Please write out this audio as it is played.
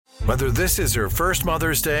Whether this is her first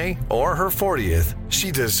Mother's Day or her 40th, she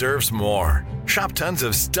deserves more. Shop tons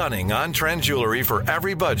of stunning on-trend jewelry for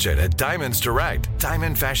every budget at Diamonds Direct.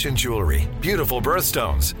 Diamond fashion jewelry, beautiful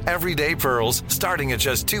birthstones, everyday pearls starting at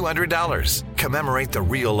just $200. Commemorate the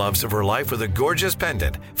real loves of her life with a gorgeous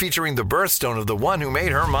pendant featuring the birthstone of the one who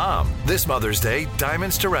made her mom. This Mother's Day,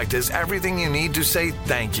 Diamonds Direct is everything you need to say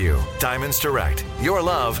thank you. Diamonds Direct. Your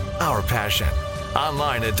love, our passion.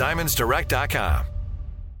 Online at diamondsdirect.com.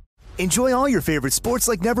 Enjoy all your favorite sports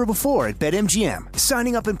like never before at BetMGM.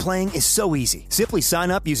 Signing up and playing is so easy. Simply sign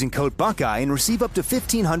up using code Buckeye and receive up to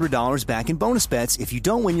 $1,500 back in bonus bets if you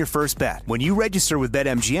don't win your first bet. When you register with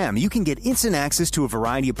BetMGM, you can get instant access to a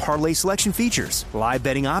variety of parlay selection features, live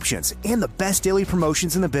betting options, and the best daily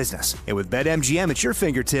promotions in the business. And with BetMGM at your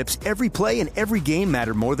fingertips, every play and every game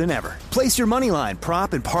matter more than ever. Place your moneyline,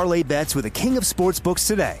 prop, and parlay bets with the king of sportsbooks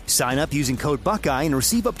today. Sign up using code Buckeye and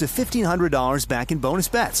receive up to $1,500 back in bonus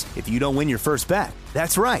bets if you don't win your first bet.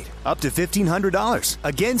 That's right, up to $1,500.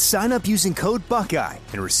 Again, sign up using code Buckeye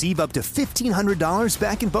and receive up to $1,500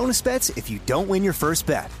 back in bonus bets if you don't win your first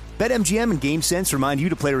bet. BetMGM and GameSense remind you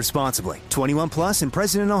to play responsibly. 21 plus and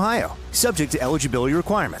present in Ohio. Subject to eligibility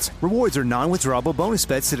requirements. Rewards are non-withdrawable bonus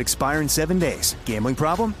bets that expire in 7 days. Gambling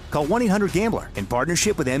problem? Call 1-800-GAMBLER in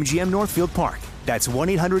partnership with MGM Northfield Park. That's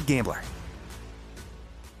 1-800-GAMBLER.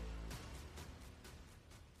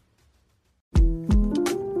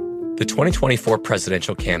 The 2024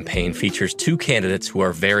 presidential campaign features two candidates who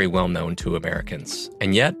are very well known to Americans.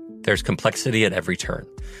 And yet, there's complexity at every turn.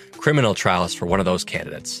 Criminal trials for one of those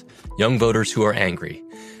candidates. Young voters who are angry.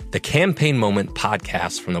 The Campaign Moment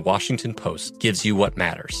podcast from the Washington Post gives you what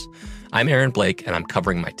matters. I'm Aaron Blake, and I'm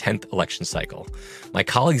covering my 10th election cycle. My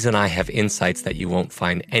colleagues and I have insights that you won't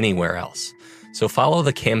find anywhere else. So follow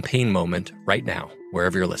The Campaign Moment right now,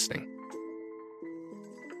 wherever you're listening.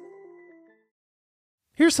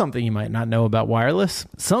 Here's something you might not know about wireless.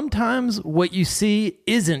 Sometimes what you see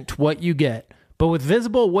isn't what you get. But with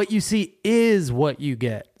Visible, what you see is what you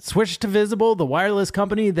get. Switch to Visible, the wireless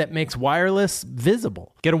company that makes wireless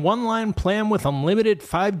visible. Get a one-line plan with unlimited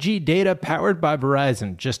 5G data powered by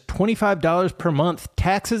Verizon. Just $25 per month,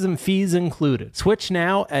 taxes and fees included. Switch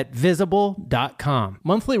now at Visible.com.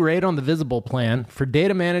 Monthly rate on the Visible plan. For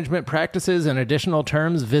data management practices and additional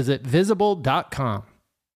terms, visit Visible.com.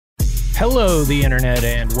 Hello, the internet,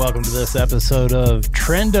 and welcome to this episode of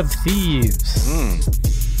Trend of Thieves,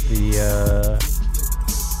 the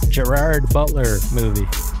Gerard Butler movie.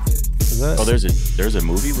 Oh, there's a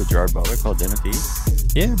movie with Gerard Butler called Den of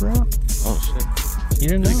Thieves? Yeah, bro. Oh, shit. You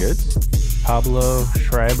didn't know? Is it good? Pablo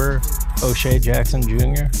Schreiber, O'Shea Jackson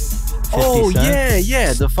Jr. Oh, Cent.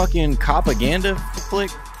 yeah, the fucking propaganda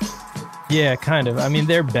flick. Yeah, kind of. I mean,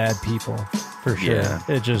 they're bad people, for sure. Yeah.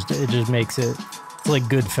 It just makes it... It's like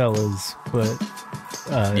Goodfellas, but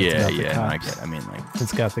I mean, like,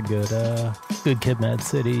 it's got the good Kid, Mad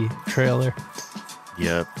City trailer.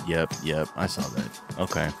 Yep. I saw that.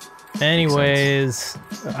 Okay. Anyways,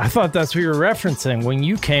 I thought that's what you were referencing when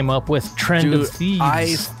you came up with Trend of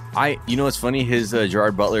Thieves. You know what's funny? His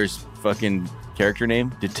Gerard Butler's fucking character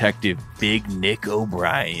name, Detective Big Nick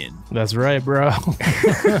O'Brien. That's right, bro.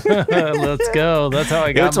 Let's go. That's how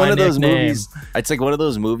I got it's my one of those nickname. movies. It's like one of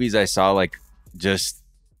those movies I saw like just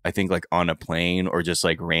I think like on a plane or just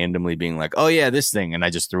like randomly being like, oh yeah, this thing, and I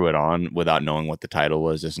just threw it on without knowing what the title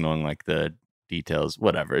was, just knowing like the details,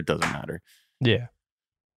 whatever, it doesn't matter. Yeah.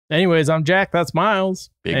 Anyways, I'm Jack, that's Miles.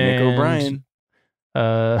 Big Nick O'Brien.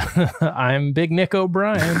 I'm Big Nick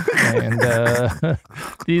O'Brien, and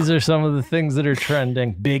these are some of the things that are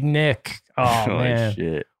trending. Big Nick. Oh man,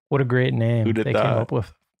 shit. What a great name they came up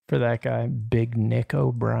with for that guy, Big Nick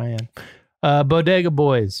O'Brien. Bodega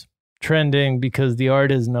Boys. Trending because the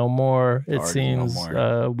art is no more. It seems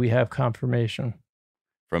we have confirmation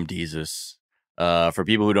from Deezus. For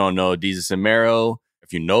people who don't know, Deezus and Mero,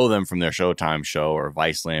 if you know them from their Showtime show or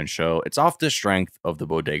Viceland show, it's off the strength of the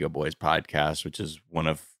Bodega Boys podcast, which is one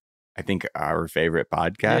of, I think, our favorite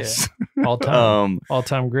podcasts. Yeah. All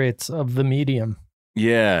time greats of the medium.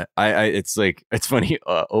 Yeah, it's like, it's funny.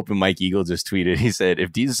 Open Mike Eagle just tweeted. He said,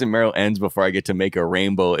 if Deezus and Mero ends before I get to make a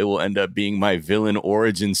rainbow, it will end up being my villain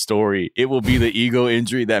origin story. It will be the ego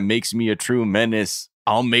injury that makes me a true menace.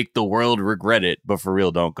 I'll make the world regret it, but for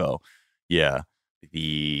real, don't go. Yeah,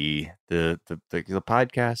 the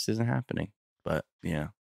podcast isn't happening, but yeah,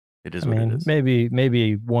 it is. It is.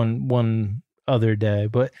 Maybe one other day,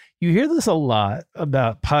 but you hear this a lot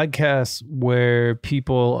about podcasts where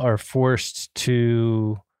people are forced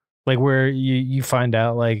to, like, where you find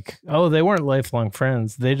out like, oh, they weren't lifelong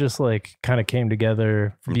friends, they just like kind of came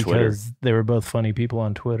together because Twitter. They were both funny people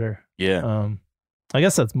on Twitter. I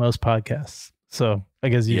guess that's most podcasts. So I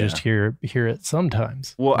guess you just hear it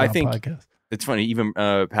sometimes. Well, I think podcasts. It's funny, even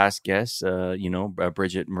past guests,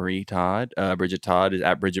 Bridget Todd is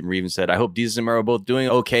at Bridget Marie even said, I hope Deezus and Mero are both doing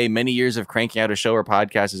okay. Many years of cranking out a show or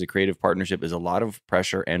podcast as a creative partnership is a lot of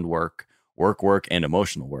pressure and work, and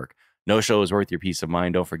emotional work. No show is worth your peace of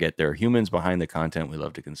mind. Don't forget, there are humans behind the content we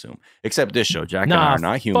love to consume. Except this show. Jack and I are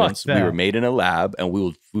not humans. We were made in a lab, and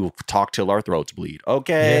we will talk till our throats bleed.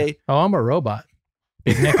 Okay. Yeah. Oh, I'm a robot.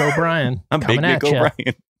 Big Nick O'Brien. I'm Big Nick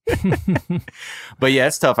O'Brien. But yeah,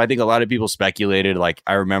 it's tough. I think a lot of people speculated. Like,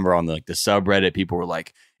 I remember on the subreddit, people were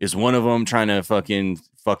like, is one of them trying to fucking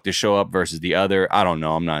fuck the show up versus the other? I don't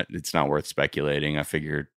know. It's not worth speculating. I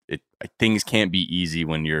figured things can't be easy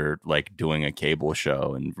when you're like doing a cable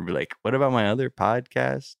show and be like, what about my other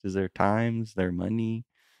podcast? Is there times, is there money?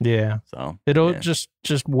 Yeah. So it'll just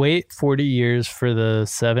wait 40 years for the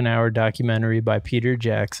 7-hour documentary by Peter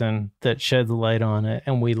Jackson that sheds light on it,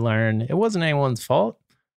 and we learn it wasn't anyone's fault.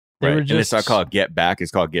 Right. And it's not called Get Back,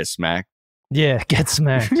 it's called Get Smacked. Yeah, Get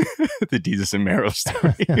Smacked. The Deezus and Mero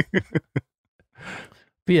story.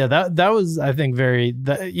 But yeah, that was, I think,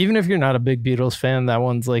 even if you're not a big Beatles fan, that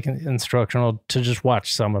one's like instructional to just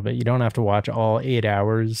watch some of it. You don't have to watch all 8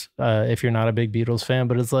 hours if you're not a big Beatles fan,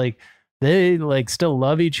 but it's like they like still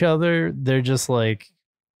love each other. They're just like,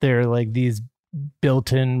 they're like these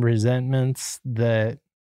built-in resentments that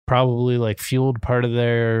probably like fueled part of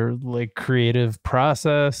their like creative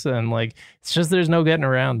process, and like it's just there's no getting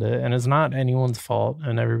around it, and it's not anyone's fault,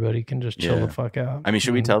 and everybody can just chill the fuck out. I mean,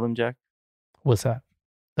 should we tell them, Jack? What's that?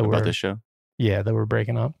 About the show? Yeah, that we're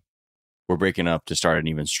breaking up. We're breaking up to start an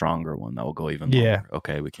even stronger one that will go even longer. Yeah.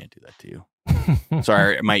 Okay, we can't do that to you.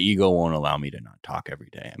 Sorry, my ego won't allow me to not talk every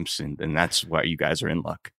day. And that's why you guys are in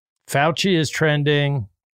luck. Fauci is trending.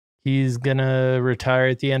 He's gonna retire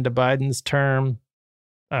at the end of Biden's term.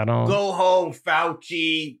 Go home,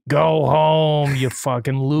 Fauci. Go home, you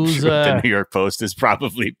fucking loser. The New York Post is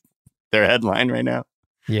probably their headline right now.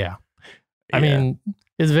 Yeah. I mean,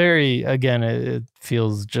 it's very, again, it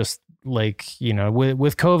feels just like,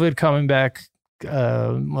 with COVID coming back,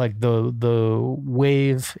 like the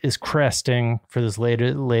wave is cresting for this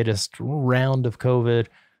latest round of COVID.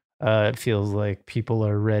 It feels like people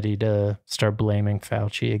are ready to start blaming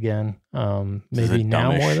Fauci again. Maybe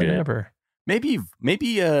now more than ever. Maybe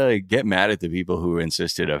get mad at the people who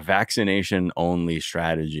insisted a vaccination only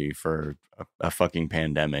strategy for a fucking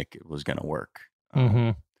pandemic was going to work.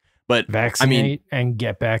 But vaccinate and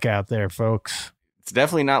get back out there, folks. It's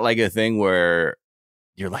definitely not like a thing where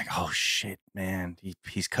you're like, oh shit, man,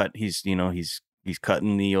 he's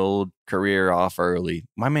cutting the old career off early.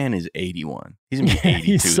 My man is 81. He's gonna be 82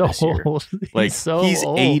 he's so this year. Old. Like he's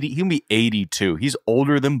old. 80. He'll be 82. He's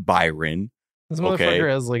older than Byron. This motherfucker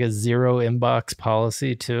has like a zero inbox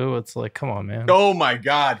policy too. It's like, come on, man. Oh my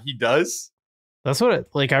God, he does? That's what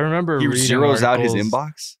I remember. He zeroes out his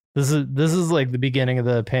inbox. This is like the beginning of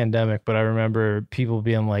the pandemic, but I remember people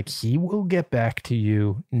being like, he will get back to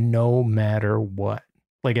you no matter what.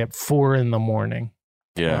 Like at 4 a.m.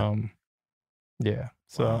 Yeah. Yeah.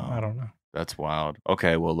 So I don't know. That's wild.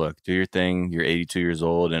 Okay, well, look, do your thing. You're 82 years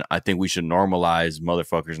old, and I think we should normalize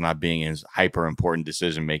motherfuckers not being in hyper important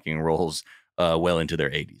decision making roles well into their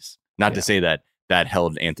 80s. Not to say that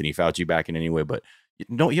held Anthony Fauci back in any way, but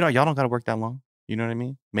y'all don't got to work that long. You know what I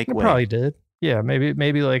mean? Make way. Probably did. Yeah,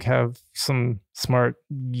 maybe like have some smart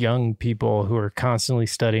young people who are constantly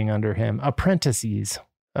studying under him, apprentices,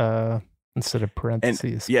 instead of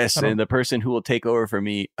parentheses. And, yes, and the person who will take over for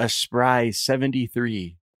me, a spry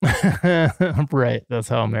 73. Right, that's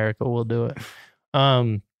how America will do it.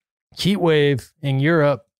 Heatwave in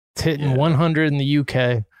Europe, it's hitting 100 in the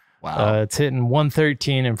UK. Wow, it's hitting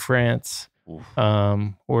 113 in France.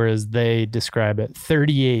 Whereas they describe it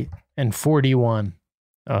 38 and 41.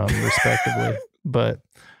 Respectively, but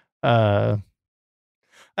that's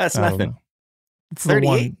nothing. It's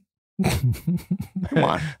 38. Come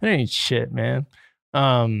on, that ain't shit, man.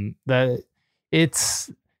 That it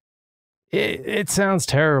sounds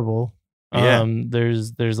terrible.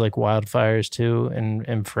 There's like wildfires too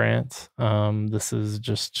in France. This is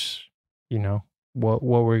just what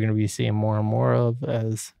we're going to be seeing more and more of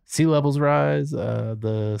as sea levels rise.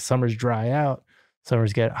 The summers dry out,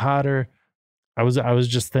 summers get hotter. I was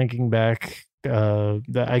just thinking back.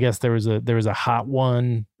 I guess there was a hot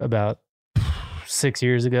one about 6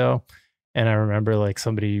 years ago, and I remember like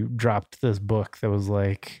somebody dropped this book that was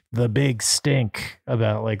like The Big Stink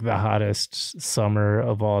about like the hottest summer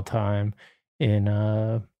of all time in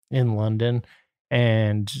London,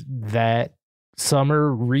 and that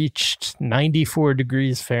summer reached 94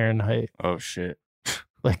 degrees Fahrenheit. Oh shit!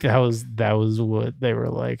 Like that was what they were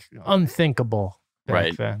like unthinkable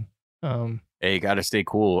back then. hey, you got to stay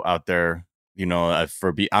cool out there. I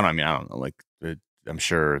don't know. Like, I'm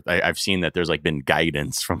sure I've seen that there's like been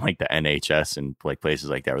guidance from like the NHS and like places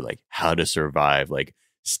like that, where like how to survive, like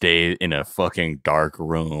stay in a fucking dark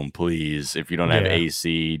room, please. If you don't have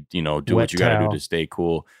AC, do Wet what you got to do towel. to stay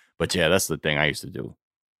cool. But yeah, that's the thing I used to do.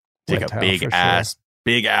 Take Wet a towel big for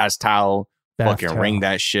ass towel, Bath fucking towel. wring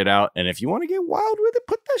that shit out. And if you want to get wild with it,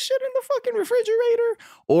 put that shit in the fucking refrigerator,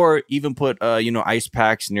 or even put ice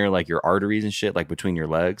packs near like your arteries and shit, like between your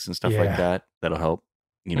legs and stuff like Yeah. that. That'll help.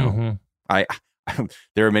 Mhm.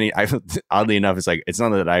 There are many. Oddly enough, it's not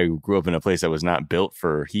that I grew up in a place that was not built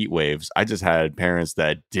for heat waves. I just had parents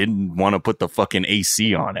that didn't want to put the fucking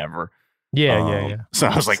AC on ever. Yeah. So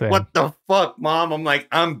I was like, Same. "What the fuck, Mom?" I'm like,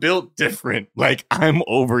 "I'm built different. Like, I'm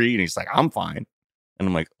overeating." He's like, "I'm fine," and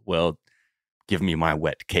I'm like, "Well, give me my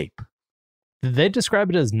wet cape." Did they describe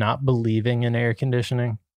it as not believing in air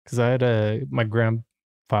conditioning? Because my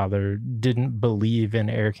grandfather didn't believe in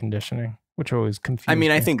air conditioning, which always confused I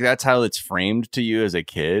mean, me. I think that's how it's framed to you as a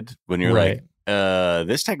kid when you're Right. like,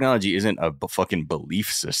 this technology isn't a fucking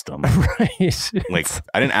belief system. Right. Like,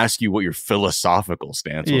 I didn't ask you what your philosophical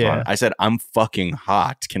stance was on Yeah. it. I said, I'm fucking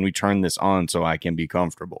hot. Can we turn this on so I can be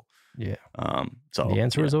comfortable? Yeah. So The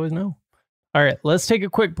answer yeah. is always no. All right, let's take a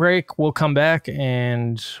quick break. We'll come back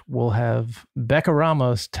and we'll have Becca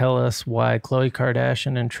Ramos tell us why Khloe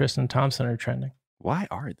Kardashian and Tristan Thompson are trending. Why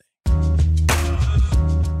are they?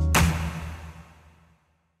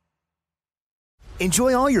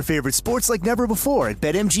 Enjoy all your favorite sports like never before at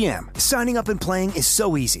BetMGM. Signing up and playing is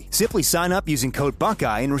so easy. Simply sign up using code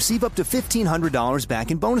Buckeye and receive up to $1,500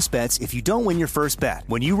 back in bonus bets if you don't win your first bet.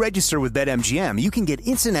 When you register with BetMGM, you can get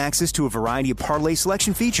instant access to a variety of parlay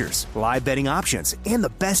selection features, live betting options, and the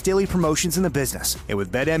best daily promotions in the business. And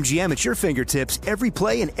with BetMGM at your fingertips, every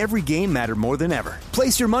play and every game matter more than ever.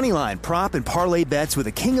 Place your moneyline, prop, and parlay bets with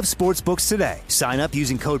the king of sportsbooks today. Sign up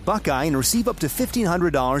using code Buckeye and receive up to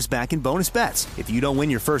 $1,500 back in bonus bets if you don't win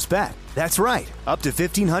your first bet. That's right, up to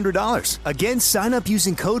 $1,500. Again, sign up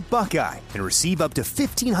using code Buckeye and receive up to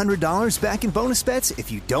 $1,500 back in bonus bets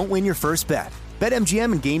if you don't win your first bet.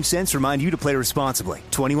 BetMGM and GameSense remind you to play responsibly.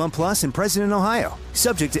 21 plus and present in Ohio.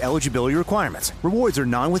 Subject to eligibility requirements. Rewards are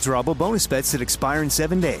non-withdrawable bonus bets that expire in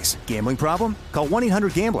 7 days. Gambling problem? Call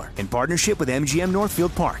 1-800-GAMBLER in partnership with MGM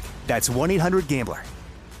Northfield Park. That's 1-800-GAMBLER.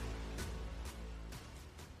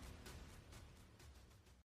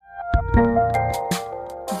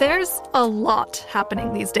 There's a lot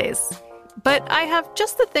happening these days, but I have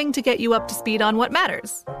just the thing to get you up to speed on what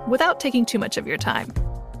matters without taking too much of your time.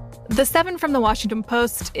 The 7 from the Washington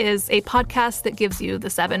Post is a podcast that gives you the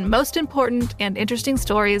 7 most important and interesting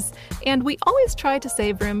stories, and we always try to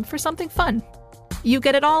save room for something fun. You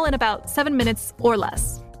get it all in about 7 minutes or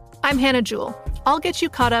less. I'm Hannah Jewell. I'll get you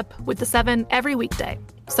caught up with the 7 every weekday.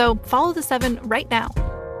 So follow the 7 right now.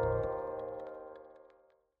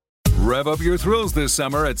 Rev up your thrills this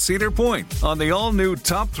summer at Cedar Point on the all-new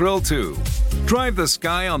Top Thrill 2. Drive the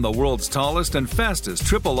sky on the world's tallest and fastest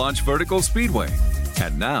triple-launch vertical speedway.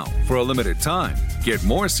 And now, for a limited time, get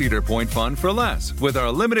more Cedar Point fun for less with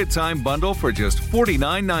our limited-time bundle for just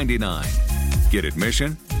 $49.99. Get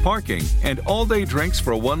admission, parking, and all-day drinks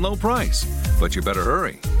for one low price. But you better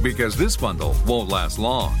hurry, because this bundle won't last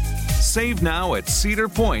long. Save now at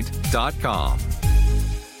cedarpoint.com.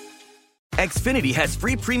 Xfinity has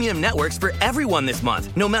free premium networks for everyone this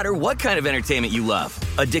month, no matter what kind of entertainment you love.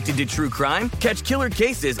 Addicted to true crime? Catch killer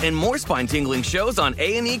cases and more spine-tingling shows on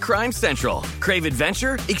A&E Crime Central. Crave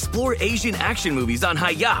adventure? Explore Asian action movies on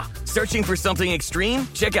Hi-Ya. Searching for something extreme?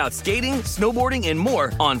 Check out skating, snowboarding, and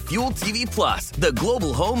more on Fuel TV Plus, the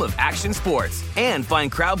global home of action sports. And find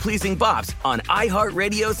crowd-pleasing bops on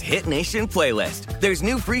iHeartRadio's Hit Nation playlist. There's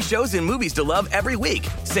new free shows and movies to love every week.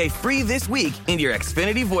 Say free this week in your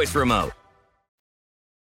Xfinity voice remote.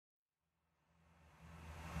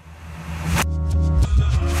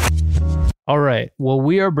 All right. Well,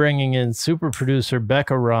 we are bringing in super producer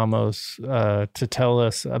Becca Ramos to tell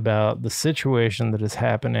us about the situation that is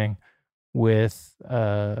happening with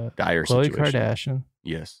Dire Khloe situation. Kardashian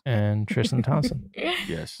Yes. and Tristan Thompson.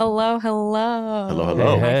 Yes. Hello.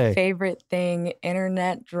 Hello. My Hey. favorite thing,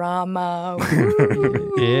 internet drama.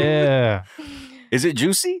 Woo. Yeah. Is it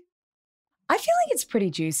juicy? I feel like it's pretty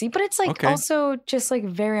juicy, but it's like Okay. also just like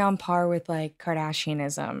very on par with like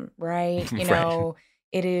Kardashianism, right? You Right. know,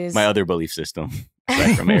 it is My other belief system.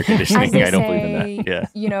 Aside from air as conditioning, they I don't believe in say, that. Yeah.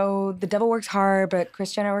 you know, the devil works hard, but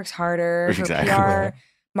Kris Jenner works harder. Her Exactly. PR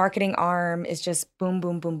marketing arm is just boom,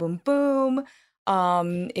 boom, boom, boom, boom.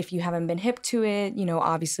 If you haven't been hip to it, you know,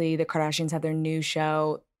 obviously the Kardashians have their new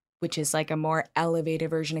show, which is like a more elevated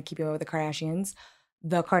version of Keeping Up with the Kardashians.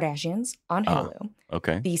 The Kardashians on Hulu.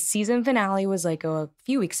 Okay. The season finale was like a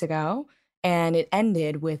few weeks ago, and it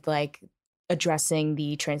ended with like addressing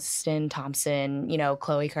the Tristan, Thompson,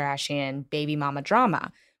 Khloe Kardashian baby mama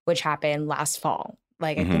drama, which happened last fall.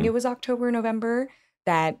 Like, I think it was October, November,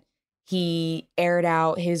 that he aired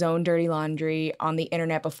out his own dirty laundry on the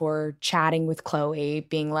internet before chatting with Khloe,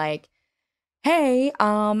 being like, hey,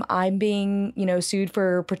 I'm being, sued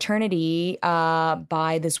for paternity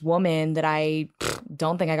by this woman that I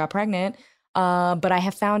don't think I got pregnant. But I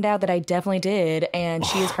have found out that I definitely did. And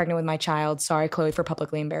she is pregnant with my child. Sorry, Khloe, for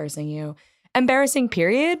publicly embarrassing you. Embarrassing,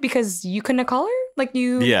 period, because you couldn't call her? Like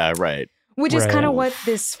you. Yeah, right. Which is kind of what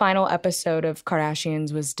this final episode of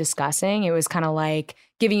Kardashians was discussing. It was kind of like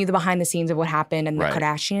giving you the behind the scenes of what happened in the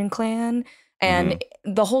Kardashian clan. And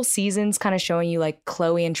the whole season's kind of showing you like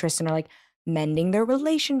Khloe and Tristan are like mending their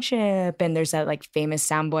relationship. And there's that like famous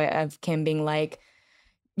soundbite of Kim being like,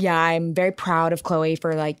 yeah, I'm very proud of Khloe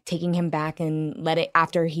for like taking him back and let it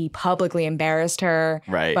after he publicly embarrassed her.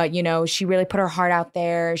 Right. But, she really put her heart out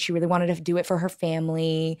there. She really wanted to do it for her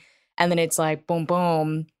family. And then it's like, boom,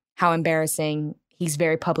 boom. How embarrassing. He's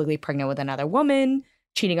very publicly pregnant with another woman,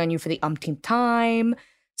 cheating on you for the umpteenth time.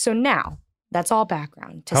 So now, that's all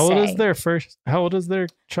background to say. How old is their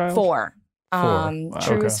child? 4. Wow.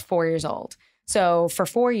 True is 4 years old. So for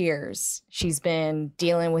 4 years, she's been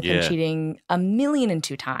dealing with him cheating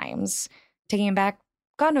 1,000,002 times, taking him back,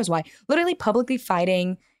 God knows why. Literally publicly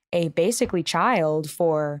fighting a basically child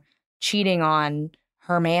for cheating on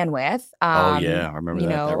her man with. I remember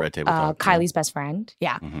that red table talk. Kylie's best friend.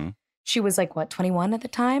 Yeah. She was like, 21 at the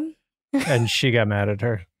time? And she got mad at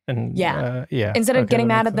her. And Instead of getting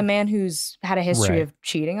mad at the man who's had a history of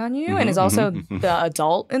cheating on you and is also the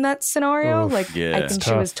adult in that scenario. Oof, I think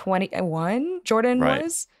she was 21, Jordan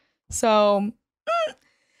was. So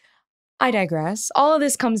I digress. All of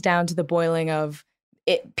this comes down to the boiling of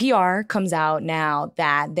it. PR comes out now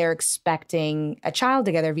that they're expecting a child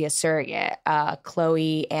together via surrogate,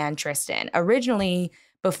 Khloe and Tristan. Originally,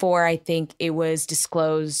 before I think it was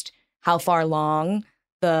disclosed how far along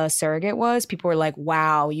the surrogate was, people were like,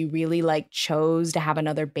 wow, you really like chose to have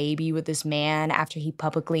another baby with this man after he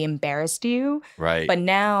publicly embarrassed you. Right. But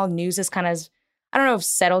now news is kind of, I don't know if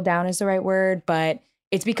settled down is the right word, but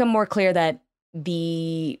it's become more clear that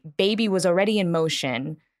the baby was already in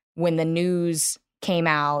motion when the news came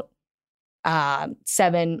out a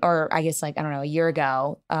year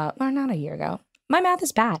ago. Or not a year ago. My math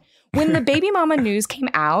is bad. When the baby mama news came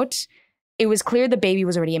out, it was clear the baby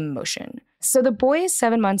was already in motion. So the boy is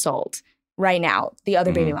 7 months old right now, the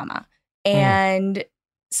other baby mama. And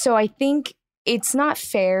so I think it's not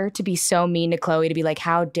fair to be so mean to Khloe to be like,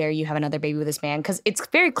 how dare you have another baby with this man? Because it's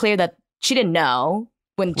very clear that she didn't know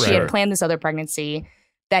when she had planned this other pregnancy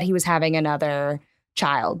that he was having another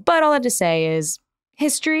child. But all I have to say is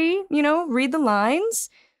history, read the lines.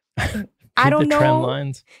 I don't know. Trend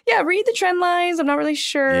lines. Yeah, read the trend lines. I'm not really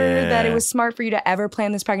sure that it was smart for you to ever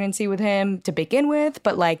plan this pregnancy with him to begin with.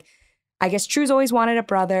 But like, I guess True's always wanted a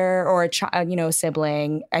brother or a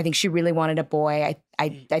sibling. I think she really wanted a boy. I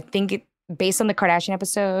think it, based on the Kardashian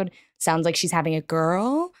episode, sounds like she's having a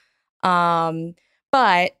girl.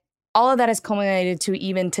 But all of that has culminated to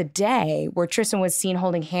even today, where Tristan was seen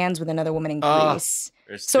holding hands with another woman in Greece.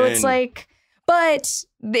 So it's like, but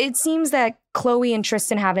it seems that Khloe and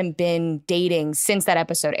Tristan haven't been dating since that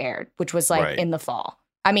episode aired, which was like in the fall.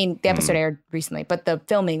 I mean, the episode aired recently, but the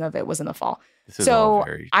filming of it was in the fall. So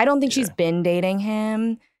I don't think she's been dating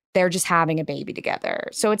him. They're just having a baby together.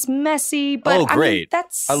 So it's messy, but great.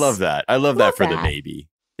 I love that. I love that for the baby.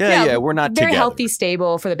 Yeah, we're not very together. Healthy,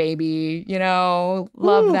 stable for the baby,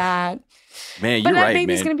 love that. Man, but you're that right,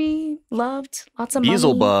 baby's man. going to be loved. Lots of money.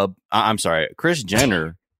 Beelzebub, I'm sorry, Kris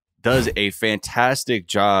Jenner does a fantastic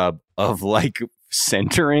job of like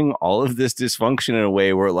centering all of this dysfunction in a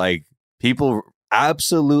way where like people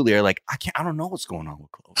absolutely are like, I don't know what's going on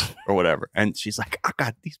with Khloe or whatever. And she's like, I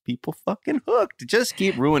got these people fucking hooked. Just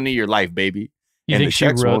keep ruining your life, baby. You think she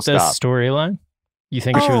wrote this storyline? You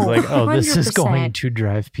think she was like, this is going to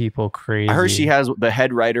drive people crazy? I heard she has the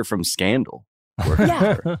head writer from Scandal.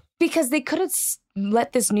 Yeah, because they could have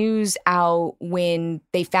let this news out when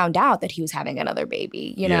they found out that he was having another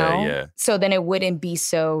baby, Yeah. So then it wouldn't be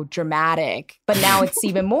so dramatic. But now it's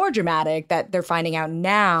even more dramatic that they're finding out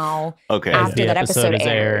now after that episode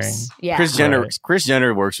airs. Yeah. Kris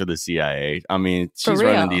Jenner works for the CIA. I mean, she's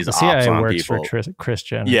running these ops CIA on works people. for Kris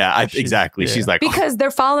Jenner. Yeah, exactly. Yeah. She's like, because they're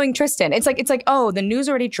following Tristan. It's like, oh, the news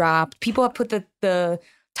already dropped. People have put the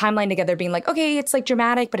timeline together being like, okay, it's like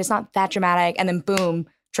dramatic, but it's not that dramatic. And then boom,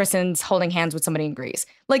 Tristan's holding hands with somebody in Greece.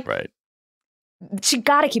 Like, she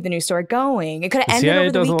got to keep the news story going. It could have The ended CIA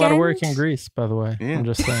over the does weekend. a lot of work in Greece, by the way. Yeah, I'm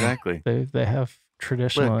just saying. exactly. They have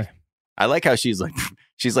traditionally. Look, I like how she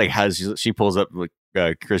pulls up, like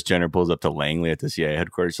Kris Jenner pulls up to Langley at the CIA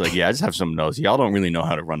headquarters. She's like, yeah, I just have some notes. Y'all don't really know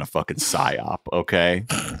how to run a fucking psyop, okay?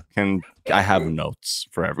 And I have notes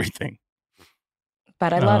for everything.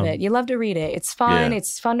 But I love it. You love to read it. It's fun. Yeah.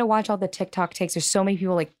 It's fun to watch all the TikTok takes. There's so many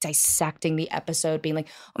people like dissecting the episode, being like,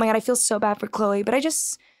 oh my God, I feel so bad for Khloe. But I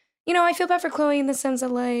just, I feel bad for Khloe in the sense that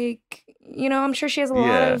like, I'm sure she has a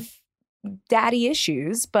lot of daddy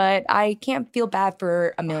issues, but I can't feel bad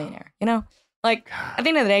for a millionaire, Like, at the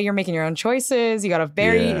end of the day, you're making your own choices. You got a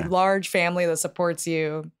very large family that supports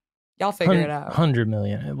you. Y'all figure it out. 100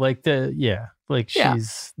 million. Like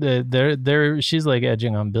she's she's like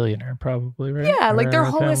edging on billionaire probably, right? Yeah, like their Her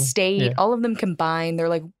whole family. estate, all of them combined, they're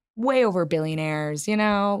like way over billionaires,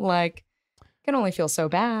 like can only feel so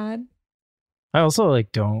bad. I also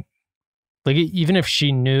like don't like even if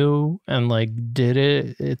she knew and like did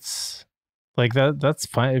it, it's like that's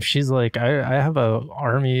fine. If she's like, I have a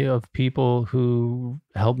army of people who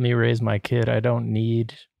helped me raise my kid. I don't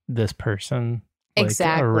need this person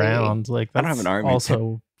around. Like that's I don't have an army.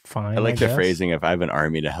 Also fine. I like the guess. phrasing if I have an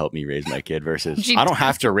army to help me raise my kid versus I don't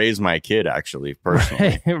have to raise my kid actually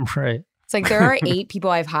personally. Right. It's like there are 8 people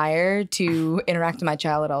I've hired to interact with my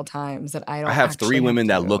child at all times that I don't. I have 3 women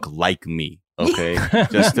that look like me. Okay,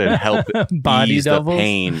 just to help Body ease doubles? the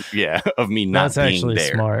pain. Yeah, of me not That's being actually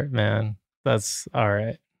there. smart, man. That's all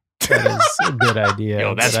right. That is a good idea.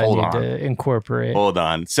 Yo, that's that I hold need on. to incorporate. Hold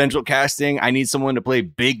on, central casting. I need someone to play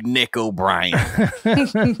Big Nick O'Brien.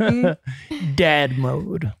 Dad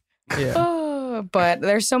mode. Yeah. But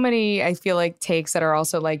there's so many, I feel like, takes that are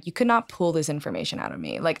also like, you could not pull this information out of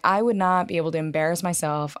me. Like, I would not be able to embarrass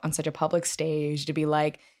myself on such a public stage to be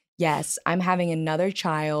like, yes, I'm having another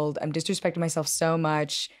child. I'm disrespecting myself so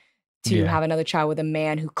much to have another child with a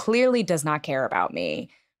man who clearly does not care about me.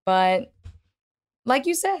 But like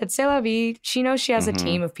you said, c'est la vie. She knows she has a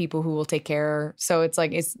team of people who will take care of her. So it's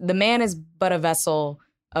like, the man is but a vessel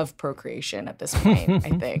of procreation at this point,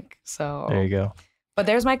 I think. So there you go. But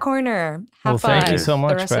there's my corner. Have fun. Thank you so The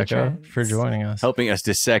much, rest of Becca, trends. for joining us. Helping us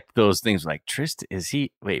dissect those things like Tristan.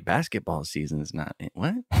 Basketball season is not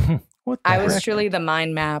what? What the I was heck? truly the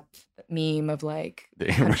mind map meme of like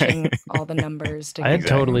punching all the numbers I had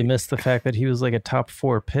together. totally missed the fact that he was like a top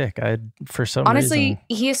 4 pick. For some Honestly, reason.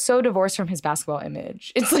 he is so divorced from his basketball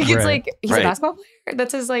image. It's like Right. He's a basketball player.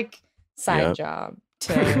 That's his like side job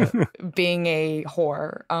to being a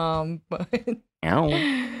whore. But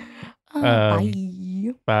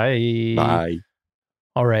Bye. Bye.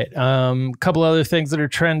 All right. Couple other things that are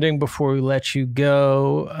trending before we let you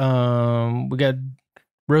go. We got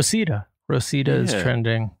Rosita. Rosita is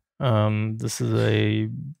trending. This is a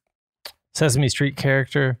Sesame Street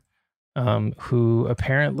character who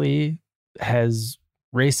apparently has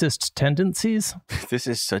racist tendencies. This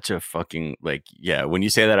is such a fucking when you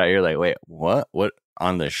say that out, you're like, wait, what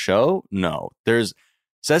on the show? No, there's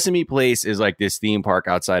Sesame Place is like this theme park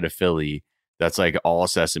outside of Philly that's like all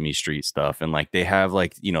Sesame Street stuff, and like they have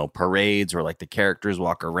like parades where like the characters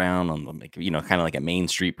walk around on the kind of like a Main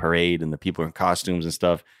Street parade, and the people are in costumes and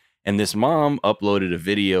stuff. And this mom uploaded a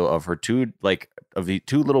video of her the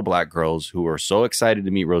 2 little black girls who are so excited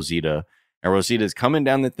to meet Rosita, and Rosita's coming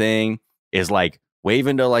down the thing, is like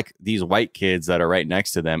waving to like these white kids that are right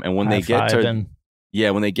next to them, and when they get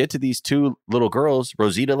to these 2 little girls,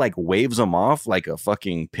 Rosita like waves them off like a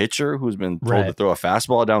fucking pitcher who's been told to throw a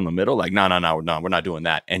fastball down the middle. Like, no, we're not doing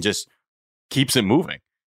that. And just keeps it moving.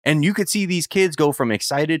 And you could see these kids go from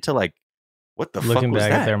excited to like, what the fuck was that? Looking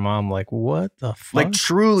back at their mom like, what the fuck? Like,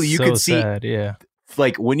 truly, you could see, sad,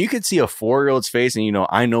 like when you could see a 4-year-old's face and,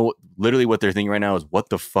 I know literally what they're thinking right now is, what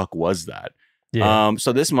the fuck was that? Yeah.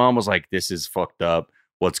 So this mom was like, this is fucked up.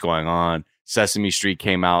 What's going on? Sesame Street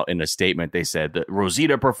came out in a statement. They said the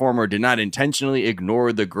Rosita performer did not intentionally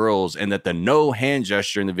ignore the girls, and that the no hand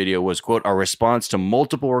gesture in the video was, quote, a response to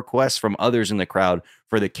multiple requests from others in the crowd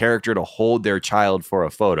for the character to hold their child for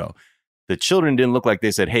a photo. The children didn't look like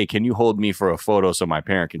they said, hey, can you hold me for a photo so my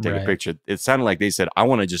parent can take a picture? It sounded like they said, I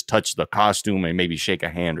want to just touch the costume and maybe shake a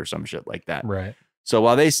hand or some shit like that. Right. So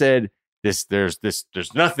while they said there's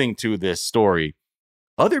nothing to this story,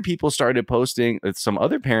 other people started posting, some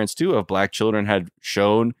other parents too of black children had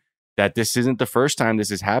shown that this isn't the first time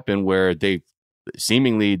this has happened, where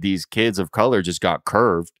seemingly these kids of color just got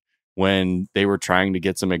curved when they were trying to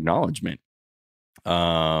get some acknowledgement.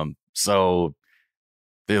 So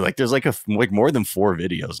there's like more than 4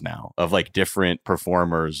 videos now of like different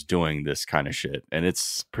performers doing this kind of shit, and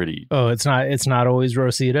it's pretty. Oh, it's not always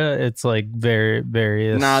Rosita. It's like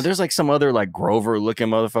various. Nah, there's like some other like Grover looking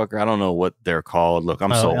motherfucker. I don't know what they're called. Look,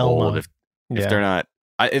 I'm so Elmo. old. If they're not,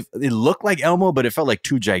 if it looked like Elmo, but it felt like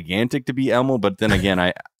too gigantic to be Elmo. But then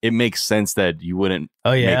again, it makes sense that you wouldn't.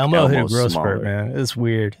 Oh yeah, make Elmo hit a growth smaller. spurt, man. It's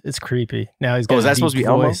weird. It's creepy. Now he's got is that supposed to be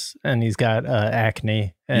Elmo? voice, and he's got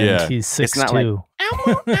acne, and he's 6'2". It's not like,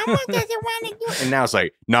 Elmo doesn't want to do it. And now it's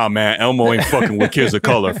like, nah, man, Elmo ain't fucking with kids of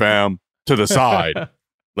color, fam. To the side.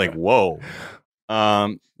 Like, whoa.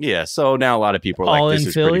 Yeah, so now a lot of people are All like, this in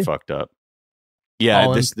is Philly? pretty fucked up. Yeah,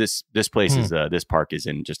 All this place is this park is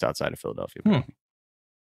in just outside of Philadelphia.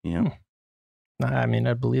 Yeah. I mean,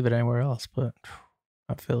 I'd believe it anywhere else, but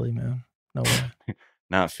not Philly, man. No way.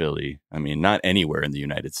 Not Philly. I mean, not anywhere in the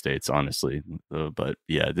United States, honestly. But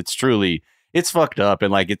yeah, it's fucked up.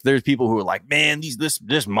 And like, there's people who are like, man,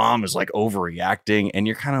 this mom is like overreacting. And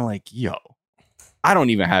you're kind of like, yo, I don't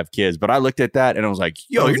even have kids. But I looked at that and I was like,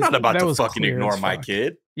 yo, you're not about to fucking ignore my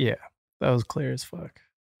kid. Yeah, that was clear as fuck.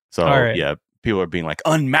 So right. Yeah, people are being like,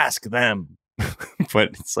 unmask them. But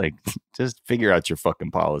it's like, just figure out your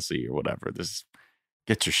fucking policy or whatever.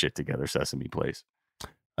 Get your shit together, Sesame Place.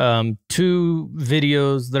 2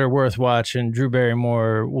 videos that are worth watching. Drew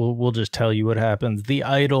Barrymore, we'll just tell you what happens. The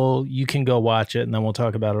Idol, you can go watch it, and then we'll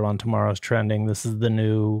talk about it on tomorrow's Trending. This is the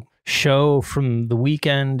new show from The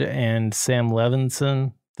Weeknd and Sam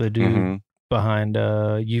Levinson, the dude behind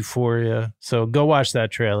Euphoria. So go watch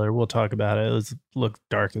that trailer. We'll talk about it. It looks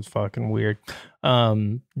dark as fucking weird.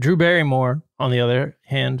 Drew Barrymore, on the other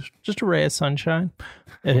hand, just a ray of sunshine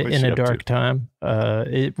in a dark time.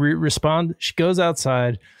 She goes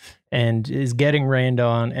outside and is getting rained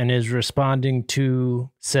on and is responding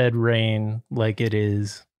to said rain like it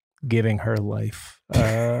is giving her life.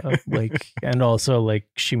 And also like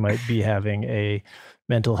she might be having a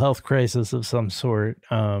mental health crisis of some sort,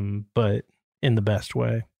 but in the best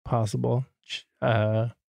way possible.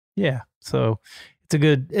 Yeah. So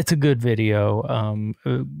it's a good video.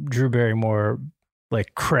 Drew Barrymore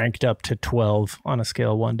like cranked up to 12 on a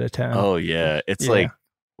scale 1 to 10. Oh yeah. It's like,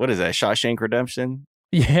 what is that? Shawshank Redemption?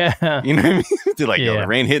 Yeah. You know what I mean? Dude, like, yo, the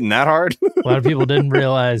rain hitting that hard? A lot of people didn't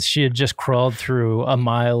realize she had just crawled through a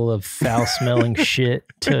mile of foul smelling shit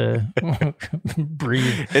to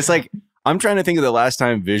breathe. It's like, I'm trying to think of the last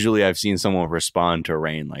time visually I've seen someone respond to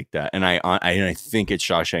rain like that. And I think it's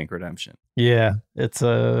Shawshank Redemption. Yeah. It's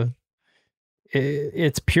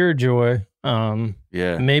pure joy.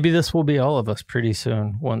 Yeah. Maybe this will be all of us pretty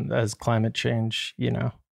soon as climate change,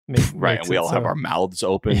 right. And we all have our mouths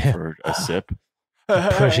open for a sip.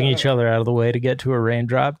 Pushing each other out of the way to get to a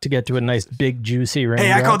raindrop, to get to a nice big juicy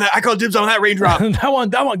raindrop. Hey, I call dibs on that raindrop.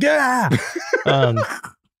 that one, yeah.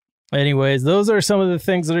 Anyways, those are some of the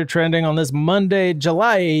things that are trending on this Monday,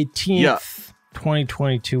 July 18th,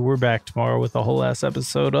 2022. We're back tomorrow with a whole ass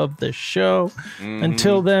episode of the show.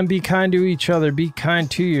 Until then, be kind to each other. Be kind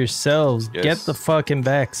to yourselves. Yes. Get the fucking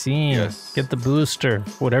vaccine. Yes. Get the booster.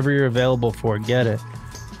 Whatever you're available for, get it.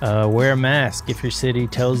 Wear a mask if your city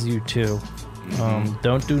tells you to.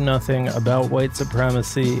 Don't do nothing about white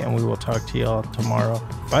supremacy, and we will talk to y'all tomorrow.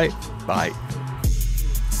 Bye. Bye.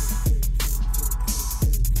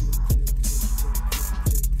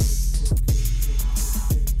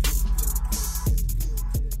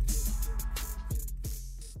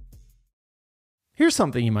 Here's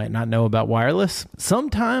something you might not know about wireless.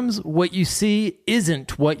 Sometimes what you see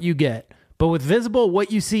isn't what you get. But with Visible,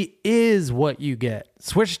 what you see is what you get.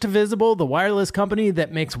 Switch to Visible, the wireless company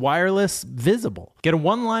that makes wireless visible. Get a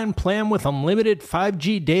one-line plan with unlimited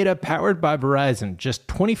 5G data powered by Verizon. Just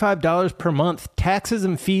 $25 per month, taxes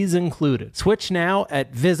and fees included. Switch now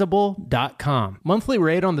at Visible.com. Monthly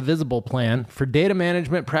rate on the Visible plan. For data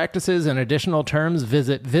management practices and additional terms,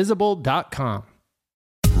 visit Visible.com.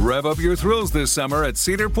 Rev up your thrills this summer at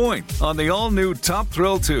Cedar Point on the all-new Top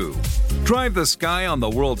Thrill 2. Drive the sky on the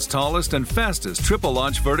world's tallest and fastest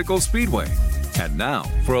triple-launch vertical speedway. And now,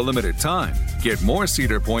 for a limited time, get more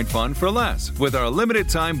Cedar Point fun for less with our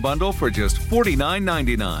limited-time bundle for just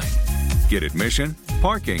 $49.99. Get admission,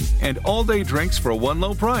 parking, and all-day drinks for one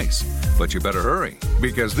low price. But you better hurry,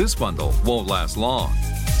 because this bundle won't last long.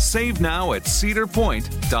 Save now at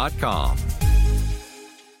cedarpoint.com.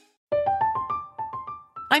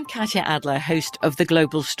 I'm Katya Adler, host of The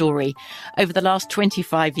Global Story. Over the last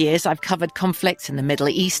 25 years, I've covered conflicts in the Middle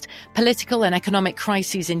East, political and economic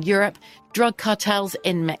crises in Europe, drug cartels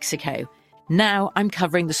in Mexico. Now I'm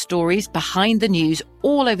covering the stories behind the news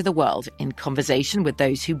all over the world in conversation with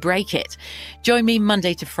those who break it. Join me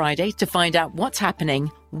Monday to Friday to find out what's happening,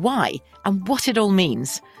 why, and what it all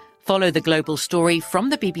means. Follow The Global Story from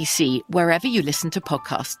the BBC wherever you listen to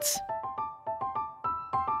podcasts.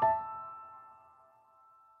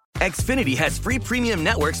 Xfinity has free premium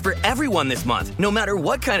networks for everyone this month, no matter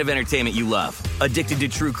what kind of entertainment you love. Addicted to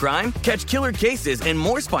true crime? Catch killer cases and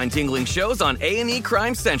more spine-tingling shows on A&E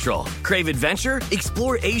Crime Central. Crave adventure?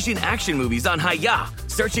 Explore Asian action movies on Hayya.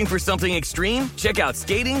 Searching for something extreme? Check out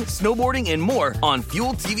skating, snowboarding, and more on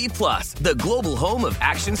Fuel TV Plus, the global home of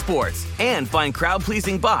action sports. And find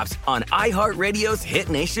crowd-pleasing bops on iHeartRadio's Hit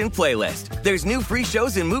Nation playlist. There's new free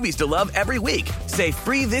shows and movies to love every week. Say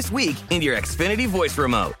free this week in your Xfinity voice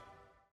remote.